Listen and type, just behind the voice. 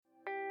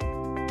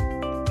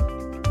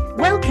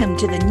Welcome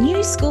to the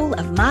New School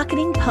of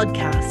Marketing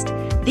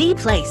podcast, the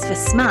place for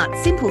smart,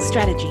 simple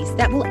strategies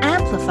that will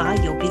amplify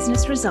your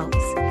business results.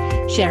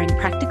 Sharing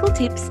practical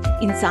tips,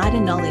 insider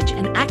knowledge,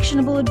 and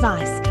actionable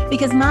advice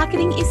because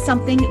marketing is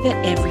something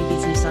that every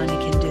business owner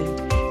can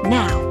do.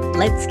 Now,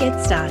 let's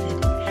get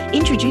started.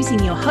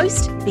 Introducing your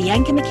host,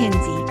 Bianca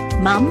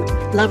McKenzie, mum,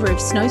 lover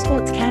of snow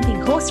sports, camping,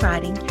 horse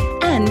riding,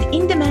 and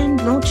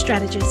in-demand launch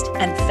strategist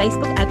and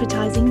Facebook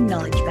advertising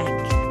knowledge bank.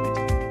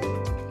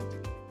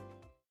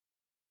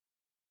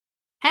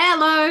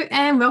 Hello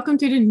and welcome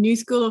to the New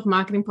School of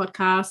Marketing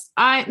podcast.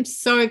 I'm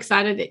so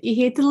excited that you're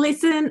here to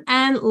listen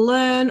and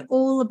learn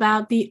all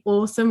about the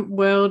awesome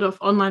world of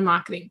online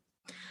marketing.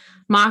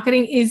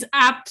 Marketing is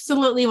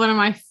absolutely one of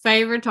my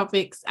favorite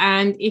topics,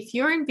 and if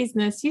you're in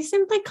business, you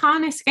simply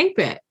can't escape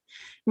it.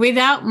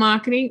 Without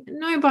marketing,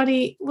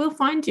 nobody will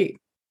find you.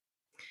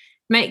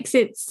 Makes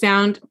it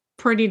sound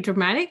pretty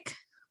dramatic,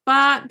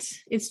 but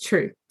it's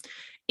true.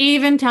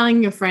 Even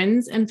telling your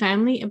friends and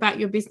family about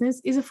your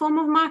business is a form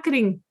of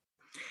marketing.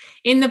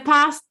 In the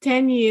past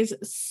 10 years,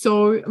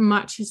 so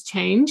much has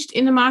changed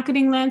in the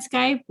marketing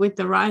landscape with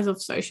the rise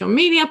of social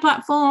media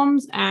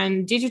platforms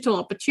and digital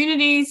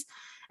opportunities,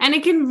 and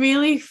it can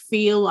really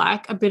feel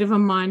like a bit of a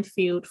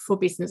minefield for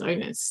business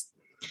owners.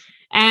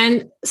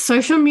 And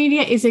social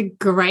media is a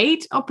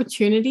great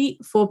opportunity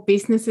for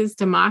businesses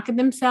to market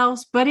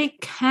themselves, but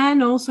it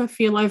can also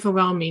feel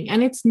overwhelming,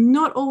 and it's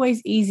not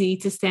always easy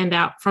to stand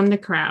out from the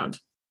crowd.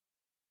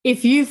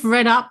 If you've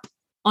read up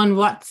on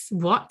what's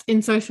what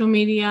in social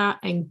media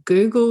and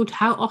Googled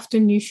how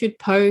often you should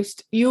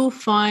post, you'll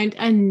find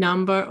a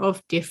number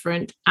of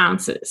different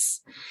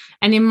answers.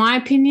 And in my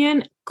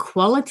opinion,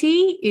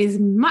 quality is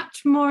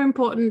much more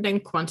important than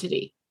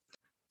quantity.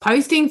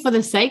 Posting for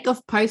the sake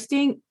of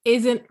posting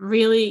isn't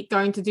really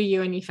going to do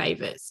you any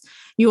favors.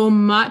 You're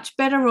much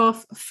better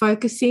off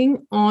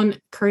focusing on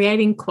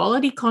creating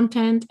quality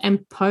content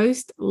and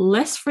post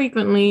less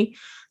frequently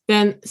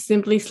than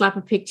simply slap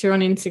a picture on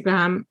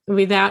Instagram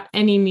without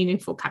any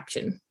meaningful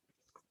caption.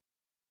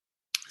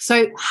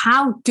 So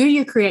how do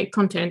you create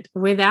content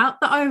without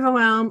the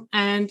overwhelm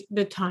and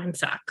the time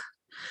suck?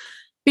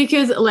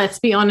 Because let's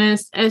be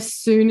honest, as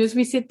soon as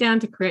we sit down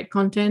to create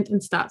content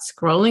and start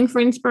scrolling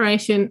for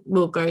inspiration,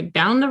 we'll go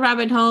down the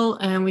rabbit hole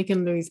and we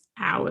can lose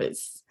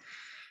hours.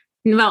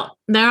 Well,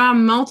 there are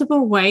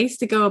multiple ways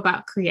to go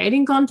about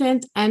creating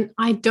content, and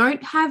I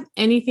don't have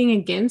anything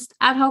against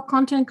ad hoc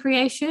content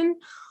creation,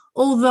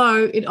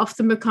 although it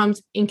often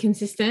becomes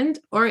inconsistent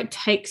or it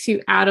takes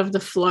you out of the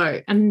flow.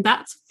 And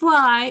that's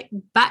why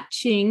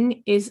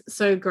batching is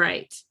so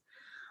great.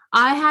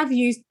 I have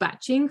used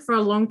batching for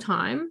a long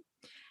time,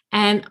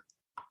 and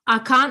I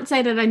can't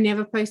say that I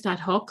never post ad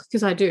hoc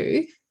because I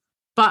do,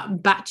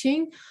 but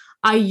batching,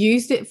 I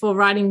used it for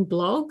writing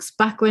blogs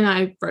back when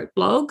I wrote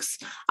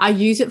blogs. I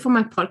use it for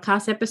my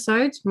podcast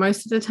episodes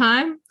most of the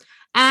time.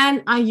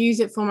 And I use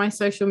it for my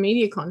social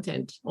media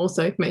content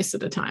also most of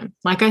the time.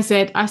 Like I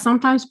said, I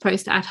sometimes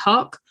post ad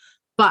hoc,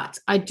 but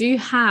I do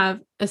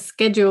have a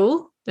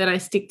schedule that I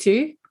stick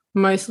to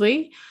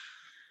mostly.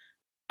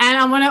 And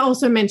I want to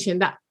also mention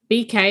that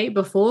BK,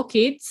 before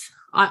kids,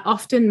 I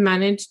often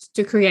managed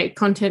to create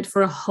content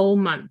for a whole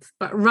month.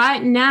 But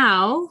right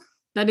now,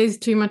 that is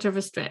too much of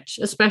a stretch,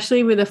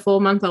 especially with a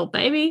 4-month-old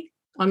baby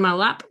on my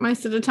lap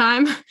most of the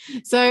time.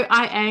 So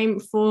I aim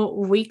for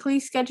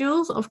weekly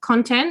schedules of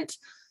content.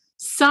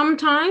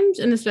 Sometimes,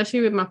 and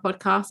especially with my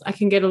podcast, I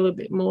can get a little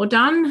bit more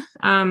done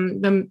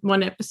than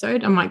one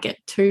episode. I might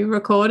get 2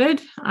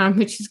 recorded,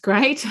 which is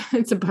great.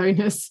 It's a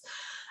bonus.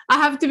 I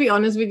have to be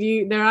honest with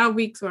you. There are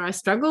weeks where I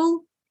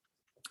struggle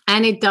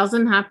and it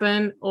doesn't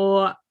happen,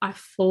 or I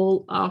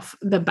fall off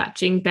the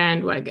batching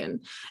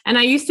bandwagon. And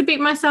I used to beat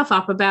myself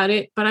up about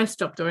it, but I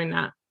stopped doing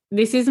that.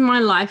 This is my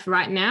life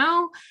right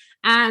now.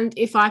 And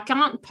if I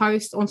can't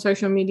post on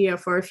social media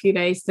for a few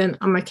days, then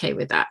I'm okay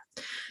with that.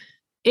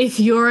 If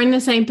you're in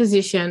the same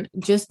position,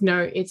 just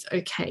know it's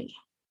okay.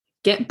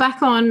 Get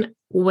back on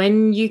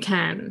when you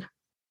can.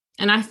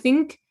 And I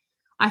think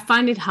I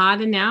find it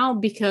harder now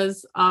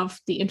because of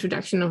the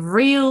introduction of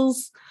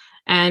Reels,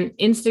 and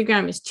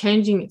Instagram is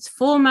changing its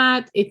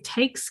format. It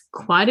takes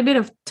quite a bit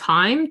of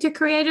time to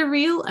create a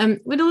reel,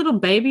 and with a little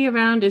baby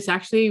around, it's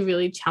actually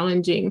really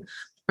challenging.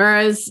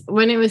 Whereas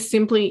when it was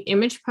simply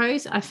image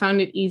posts, I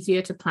found it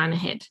easier to plan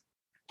ahead.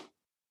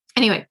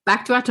 Anyway,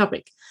 back to our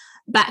topic.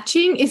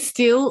 Batching is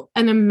still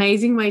an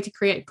amazing way to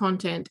create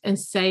content and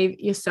save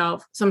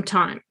yourself some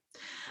time.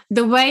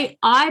 The way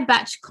I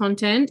batch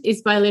content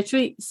is by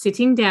literally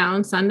sitting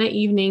down Sunday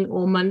evening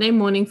or Monday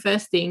morning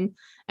first thing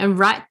and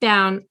write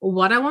down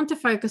what I want to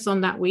focus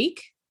on that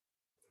week.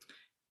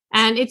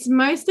 And it's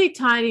mostly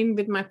tied in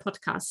with my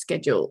podcast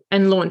schedule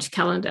and launch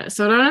calendar,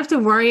 so I don't have to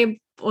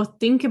worry or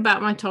think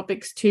about my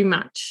topics too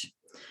much.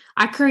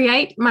 I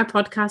create my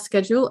podcast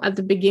schedule at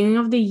the beginning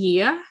of the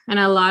year, and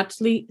I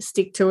largely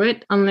stick to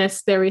it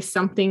unless there is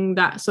something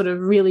that sort of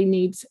really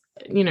needs,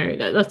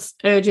 that's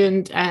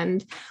urgent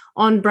and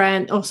on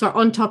brand,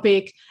 on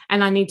topic,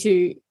 and I need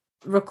to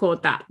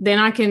record that. Then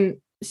I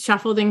can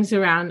shuffle things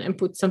around and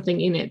put something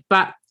in it.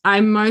 But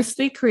I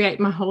mostly create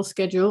my whole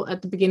schedule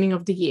at the beginning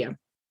of the year.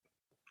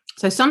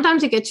 So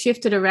sometimes it gets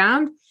shifted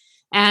around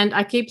and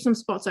I keep some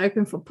spots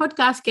open for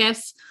podcast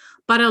guests,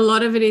 but a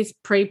lot of it is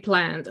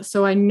pre-planned.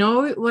 So I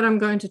know what I'm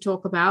going to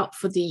talk about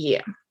for the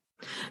year.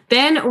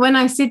 Then when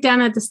I sit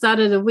down at the start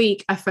of the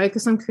week, I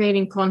focus on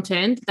creating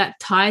content that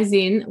ties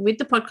in with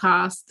the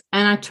podcast,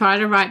 and I try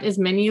to write as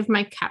many of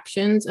my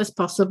captions as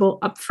possible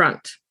up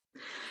front.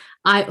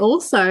 I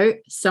also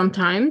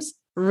sometimes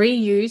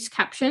reuse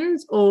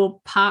captions or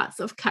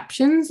parts of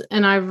captions,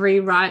 and I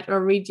rewrite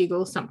or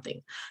rejiggle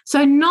something.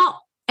 So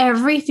not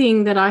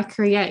everything that I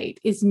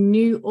create is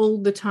new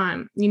all the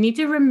time. You need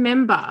to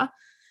remember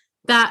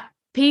that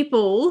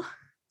people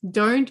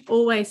don't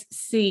always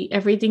see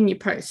everything you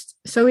post.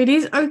 So it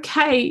is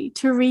okay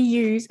to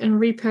reuse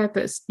and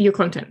repurpose your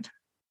content.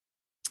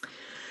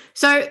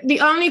 So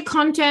the only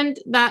content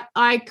that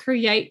I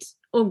create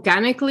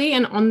organically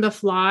and on the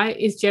fly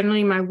is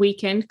generally my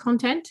weekend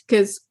content,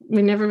 because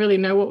we never really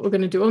know what we're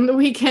going to do on the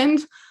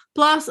weekend.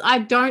 Plus, I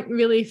don't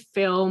really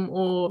film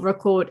or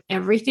record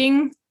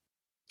everything.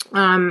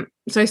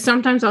 So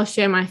sometimes I'll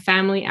share my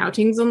family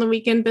outings on the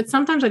weekend, but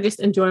sometimes I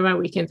just enjoy my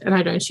weekend and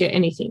I don't share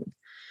anything.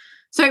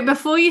 So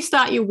before you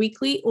start your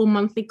weekly or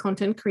monthly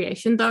content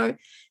creation, though,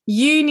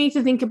 you need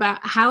to think about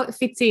how it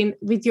fits in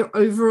with your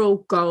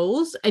overall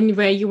goals and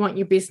where you want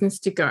your business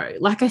to go.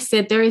 Like I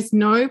said, there is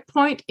no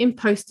point in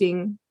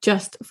posting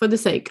just for the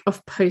sake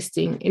of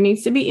posting. It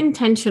needs to be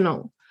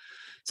intentional.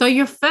 So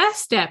your first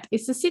step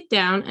is to sit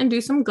down and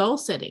do some goal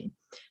setting.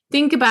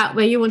 Think about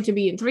where you want to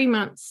be in 3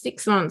 months,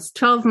 6 months,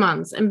 12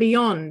 months and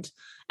beyond.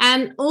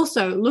 And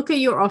also look at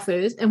your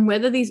offers and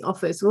whether these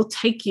offers will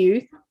take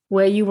you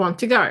where you want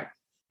to go.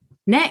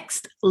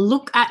 Next,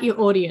 look at your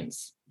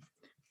audience.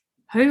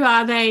 Who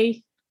are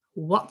they?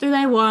 What do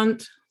they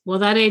want?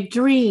 What are their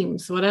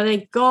dreams? What are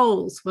their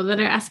goals? What are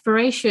their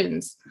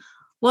aspirations?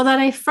 What are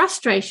their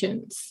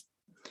frustrations?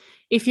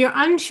 If you're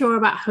unsure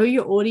about who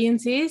your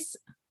audience is,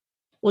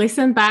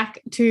 listen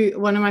back to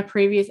one of my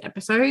previous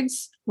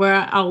episodes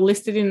where I'll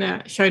list it in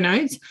the show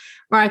notes,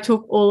 where I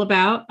talk all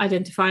about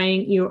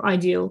identifying your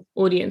ideal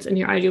audience and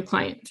your ideal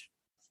client.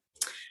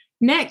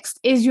 Next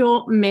is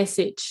your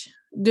message.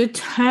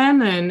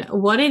 Determine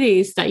what it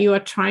is that you are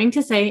trying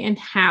to say and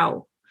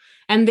how.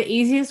 And the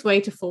easiest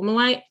way to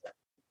formulate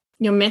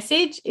your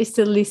message is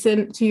to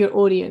listen to your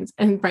audience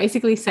and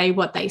basically say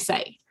what they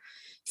say.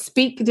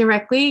 Speak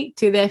directly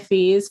to their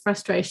fears,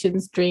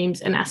 frustrations, dreams,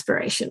 and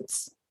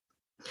aspirations.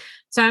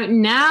 So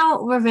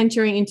now we're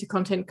venturing into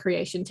content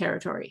creation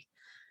territory.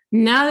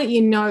 Now that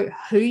you know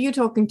who you're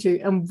talking to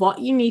and what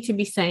you need to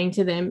be saying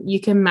to them, you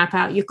can map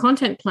out your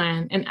content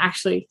plan and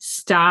actually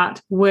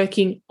start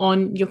working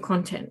on your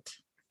content.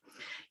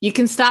 You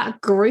can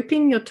start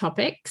grouping your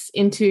topics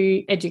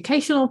into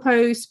educational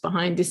posts,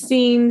 behind the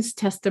scenes,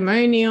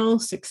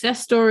 testimonials,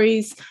 success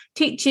stories,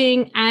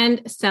 teaching,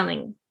 and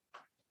selling.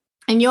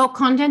 And your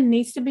content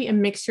needs to be a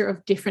mixture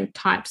of different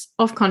types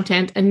of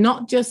content and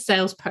not just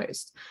sales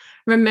posts.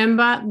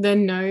 Remember the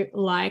know,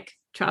 like,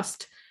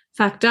 trust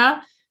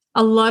factor.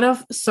 A lot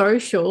of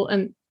social,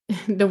 and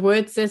the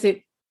word says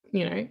it,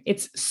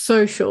 it's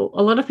social.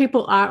 A lot of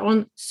people are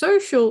on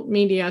social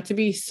media to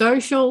be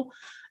social,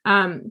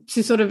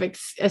 to sort of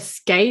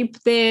escape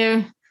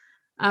their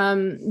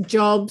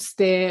jobs,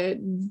 their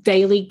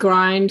daily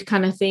grind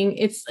kind of thing.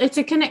 It's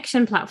a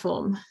connection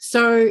platform.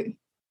 So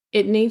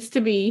it needs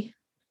to be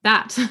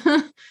that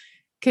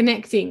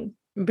connecting,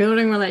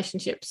 building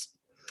relationships.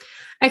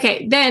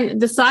 Okay, then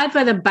decide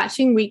whether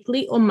batching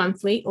weekly or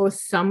monthly or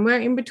somewhere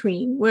in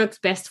between works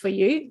best for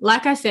you.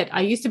 Like I said,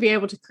 I used to be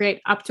able to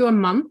create up to a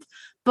month,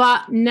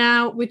 but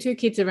now with 2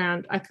 kids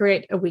around, I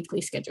create a weekly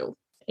schedule.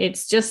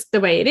 It's just the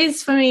way it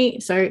is for me.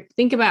 So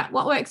think about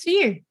what works for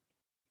you.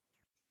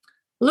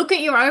 Look at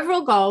your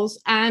overall goals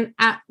and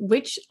at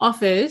which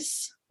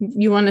offers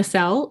you want to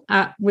sell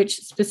at which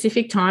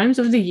specific times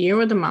of the year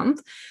or the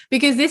month,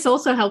 because this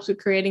also helps with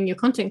creating your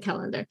content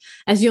calendar,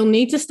 as you'll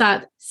need to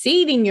start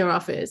seeding your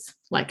offers,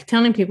 like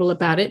telling people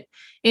about it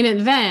in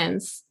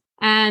advance,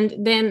 and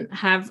then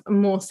have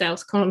more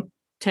sales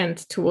content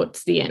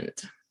towards the end.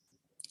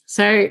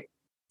 So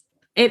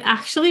it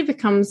actually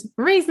becomes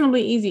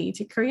reasonably easy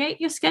to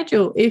create your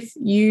schedule if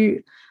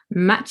you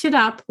match it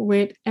up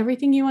with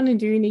everything you want to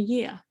do in a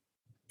year.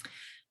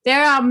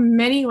 There are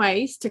many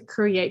ways to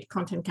create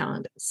content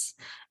calendars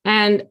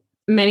and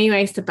many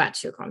ways to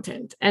batch your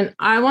content. And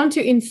I want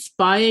to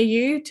inspire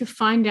you to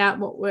find out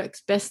what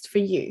works best for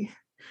you.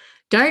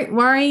 Don't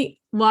worry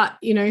what,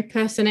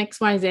 person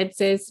XYZ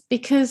says,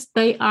 because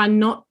they are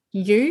not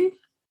you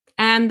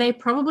and they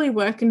probably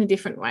work in a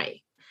different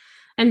way.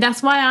 And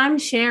that's why I'm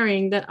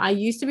sharing that I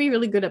used to be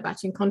really good at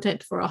batching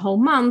content for a whole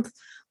month,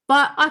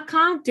 but I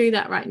can't do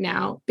that right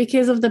now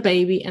because of the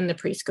baby and the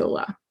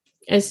preschooler.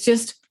 It's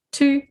just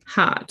too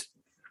hard.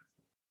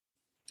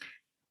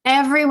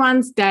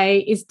 Everyone's day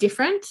is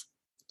different.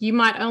 You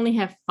might only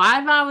have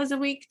 5 hours a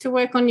week to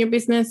work on your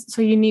business,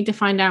 so you need to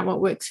find out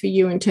what works for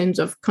you in terms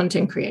of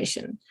content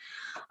creation.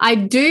 I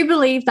do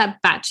believe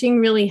that batching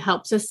really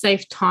helps us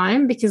save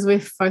time because we're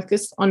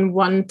focused on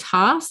one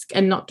task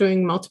and not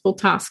doing multiple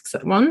tasks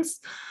at once.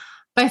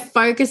 By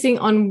focusing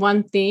on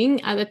one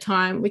thing at a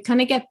time, we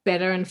kind of get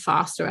better and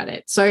faster at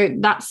it. So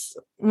that's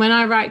when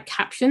I write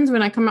captions,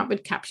 when I come up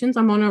with captions,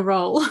 I'm on a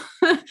roll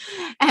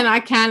and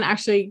I can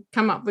actually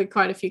come up with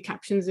quite a few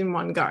captions in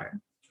one go.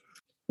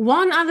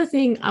 One other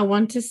thing I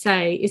want to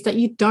say is that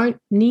you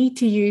don't need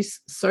to use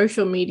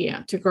social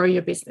media to grow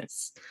your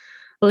business.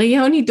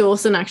 Leonie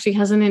Dawson actually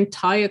has an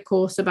entire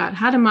course about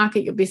how to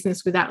market your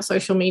business without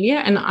social media,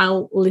 and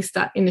I'll list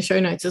that in the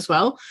show notes as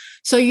well.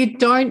 So you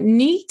don't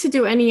need to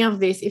do any of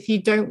this if you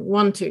don't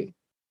want to.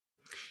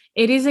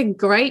 It is a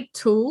great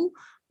tool,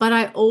 but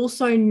I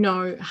also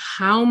know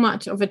how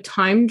much of a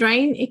time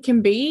drain it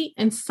can be,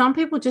 and some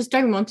people just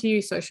don't want to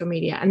use social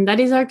media, and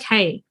that is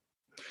okay.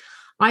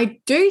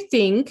 I do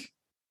think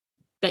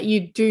that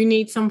you do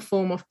need some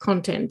form of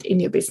content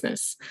in your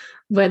business,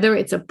 whether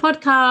it's a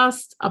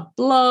podcast, a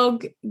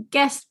blog,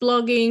 guest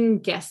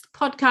blogging, guest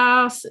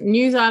podcasts,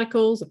 news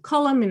articles, a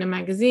column in a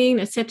magazine,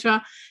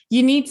 etc.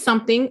 You need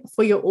something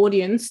for your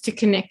audience to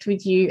connect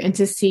with you and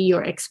to see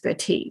your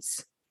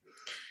expertise.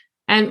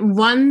 And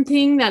one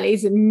thing that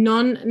is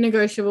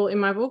non-negotiable in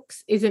my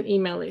books is an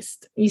email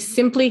list. You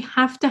simply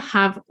have to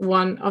have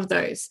one of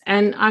those.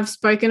 And I've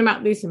spoken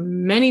about this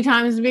many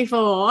times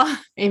before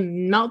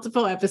in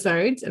multiple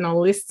episodes, and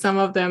I'll list some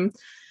of them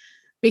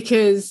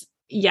because,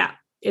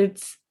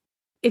 it's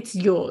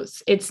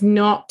yours. It's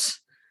not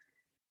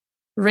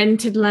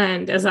rented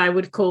land, as I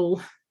would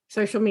call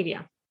social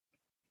media.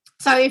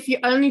 So if you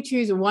only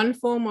choose one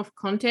form of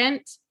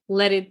content,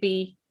 let it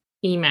be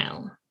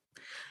email.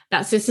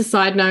 That's just a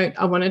side note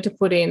I wanted to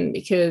put in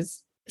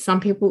because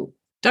some people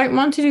don't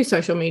want to do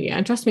social media.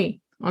 And trust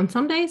me, on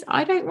some days,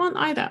 I don't want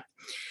either.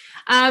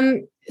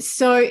 And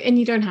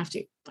you don't have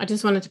to. I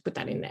just wanted to put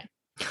that in there.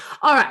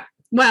 All right.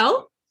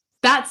 Well,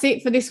 that's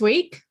it for this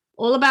week.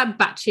 All about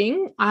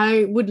batching.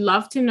 I would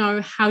love to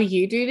know how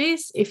you do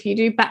this. If you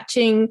do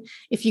batching,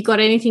 if you got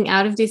anything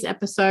out of this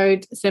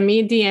episode, send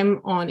me a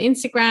DM on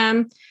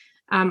Instagram.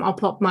 I'll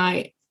pop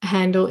my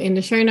handle in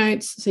the show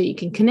notes so you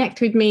can connect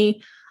with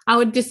me. I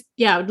would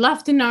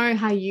love to know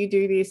how you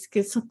do this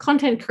because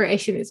content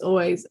creation is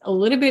always a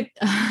little bit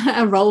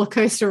a roller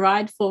coaster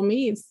ride for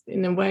me. It's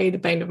in a way the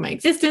bane of my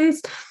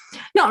existence.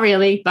 Not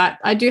really, but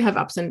I do have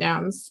ups and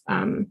downs,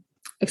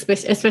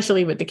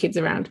 especially with the kids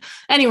around.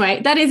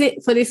 Anyway, that is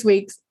it for this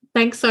week.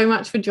 Thanks so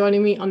much for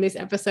joining me on this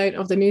episode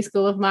of the New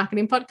School of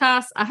Marketing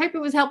podcast. I hope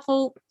it was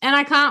helpful, and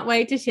I can't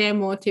wait to share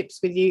more tips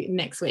with you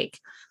next week.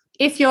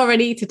 If you're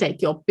ready to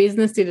take your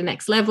business to the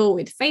next level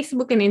with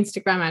Facebook and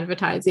Instagram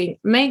advertising,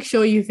 make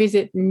sure you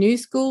visit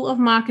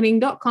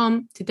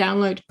newschoolofmarketing.com to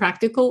download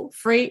practical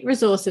free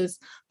resources,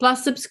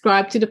 plus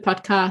subscribe to the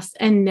podcast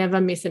and never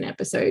miss an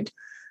episode.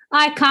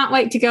 I can't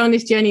wait to go on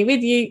this journey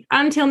with you.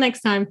 Until next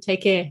time,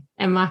 take care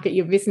and market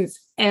your business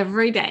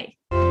every day.